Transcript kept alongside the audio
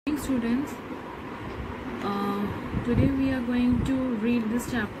Students, today we are going to read this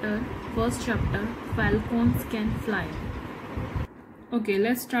chapter, first chapter, Falcons Can Fly. Okay,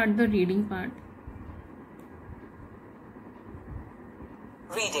 let's start the reading part.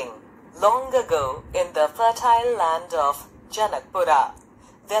 Reading. Long ago, in the fertile land of Janakpura,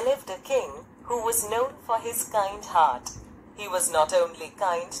 there lived a king who was known for his kind heart. He was not only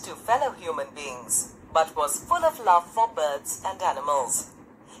kind to fellow human beings, but was full of love for birds and animals.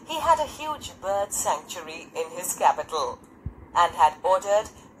 He had a huge bird sanctuary in his capital and had ordered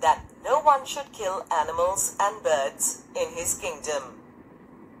that no one should kill animals and birds in his kingdom.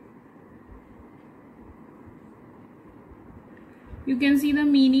 You can see the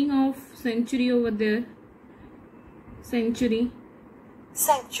meaning of sanctuary over there. Sanctuary.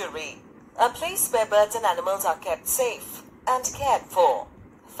 Sanctuary. A place where birds and animals are kept safe and cared for.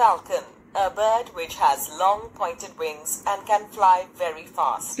 Falcon. A bird which has long pointed wings and can fly very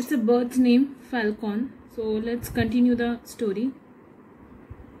fast. It's a bird's name, falcon. So let's continue the story.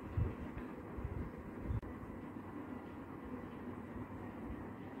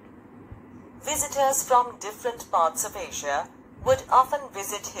 Visitors from different parts of Asia would often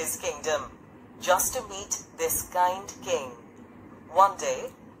visit his kingdom just to meet this kind king. One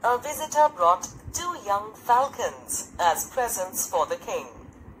day, a visitor brought 2 young falcons as presents for the king.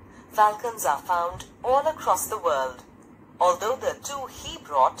 Falcons are found all across the world, although the 2 he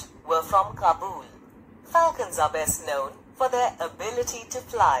brought were from Kabul. Falcons are best known for their ability to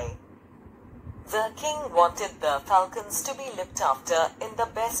fly. The king wanted the falcons to be looked after in the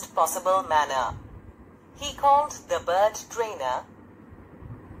best possible manner. He called the bird trainer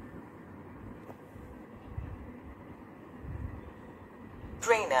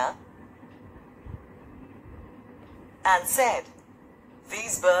and said,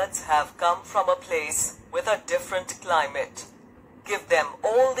 "These birds have come from a place with a different climate. Give them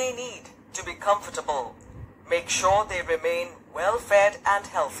all they need to be comfortable. Make sure they remain well-fed and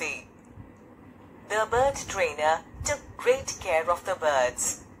healthy." The bird trainer took great care of the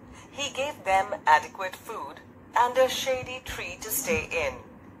birds. He gave them adequate food and a shady tree to stay in.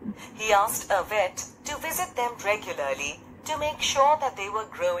 He asked a vet to visit them regularly to make sure that they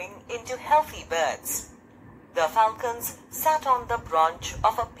were growing into healthy birds. The falcons sat on the branch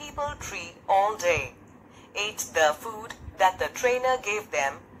of a peepal tree all day, ate the food that the trainer gave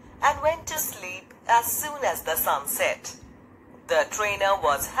them, and went to sleep as soon as the sun set. The trainer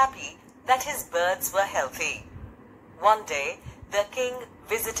was happy that his birds were healthy. One day, the king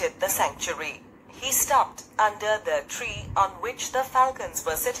visited the sanctuary. He stopped under the tree on which the falcons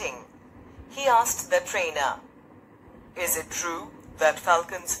were sitting. He asked the trainer, "Is it true that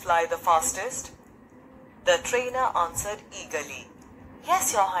falcons fly the fastest?" The trainer answered eagerly,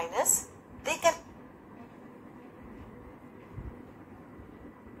 "Yes, Your Highness. They can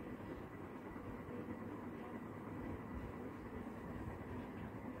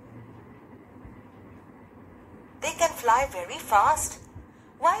fly very fast.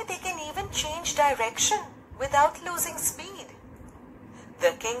 Why, they can even change direction without losing speed."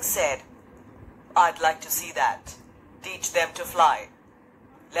 The king said, "I'd like to see that. Teach them to fly.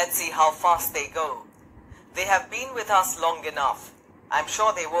 Let's see how fast they go. They have been with us long enough. I'm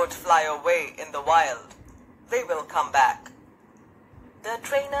sure they won't fly away in the wild. They will come back." The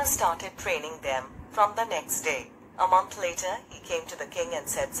trainer started training them from the next day. A month later, he came to the king and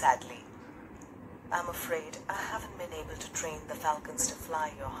said sadly, "I'm afraid I haven't been able to train the falcons to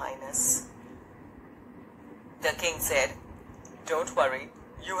fly, Your Highness." The king said, "Don't worry,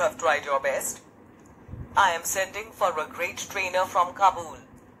 you have tried your best. I am sending for a great trainer from Kabul.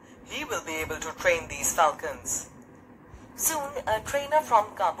 He will be able to train these falcons." Soon, a trainer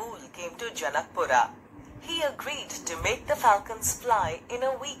from Kabul came to Janakpura. He agreed to make the falcons fly in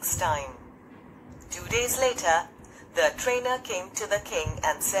a week's time. 2 days later, the trainer came to the king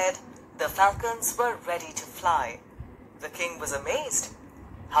and said the falcons were ready to fly. The king was amazed.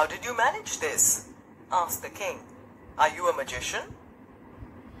 "How did you manage this?" asked the king. "Are you a magician?"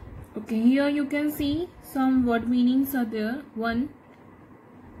 Okay, here you can see some word meanings are there. One,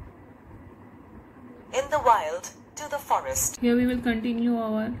 in the wild to the forest. Here we will continue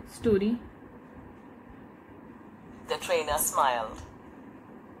our story. The trainer smiled.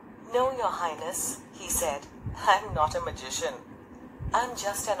 "No, Your Highness," he said, "I'm not a magician. I'm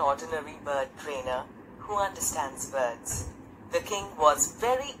just an ordinary bird trainer who understands birds." The king was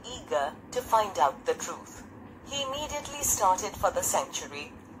very eager to find out the truth. He immediately started for the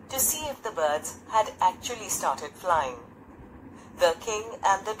sanctuary to see if the birds had actually started flying. The king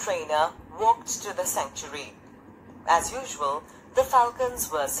and the trainer walked to the sanctuary. As usual, the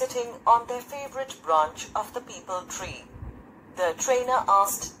falcons were sitting on their favorite branch of the peepal tree. The trainer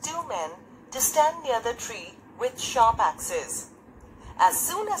asked 2 men to stand near the tree with sharp axes. As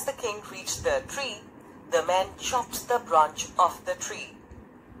soon as the king reached the tree, the men chopped the branch off the tree.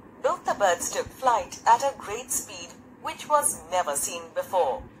 Both the birds took flight at a great speed which was never seen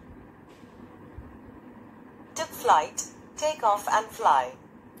before. Took flight, take off and fly.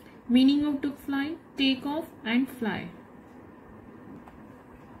 Meaning of took flight, take off and fly.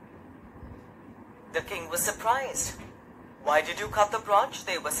 The king was surprised. "Why did you cut the branch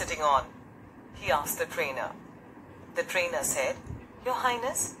they were sitting on?" he asked the trainer. The trainer said, "Your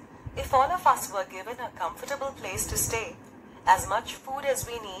Highness, if all of us were given a comfortable place to stay, as much food as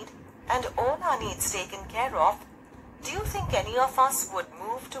we need, and all our needs taken care of, do you think any of us would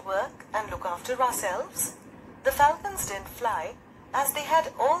move to work and look after ourselves? The falcons didn't fly, as they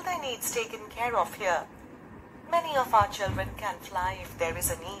had all their needs taken care of here. Many of our children can fly if there is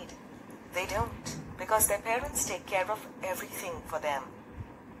a need. They don't, because their parents take care of everything for them."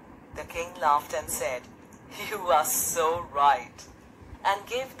 The king laughed and said, "You are so right,"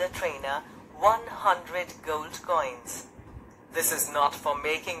 and gave the trainer 100 gold coins. "This is not for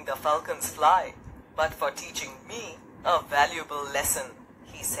making the falcons fly, but for teaching me a valuable lesson,"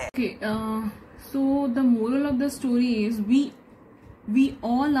 he said. Okay, so the moral of the story is we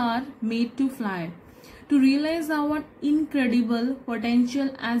all are made to fly, to realize our incredible potential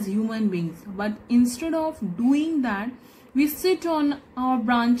as human beings. But instead of doing that, we sit on our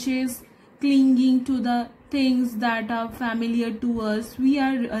branches, clinging to the things that are familiar to us. We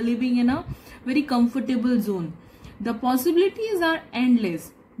are living in a very comfortable zone. The possibilities are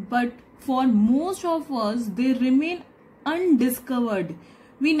endless, but for most of us, they remain undiscovered.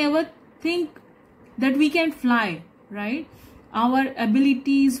 We never think that we can fly, right? Our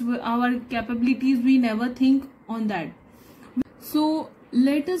abilities, our capabilities, we never think on that. So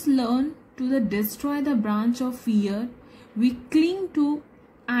let us learn to destroy the branch of fear we cling to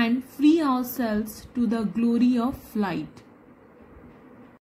and free ourselves to the glory of flight.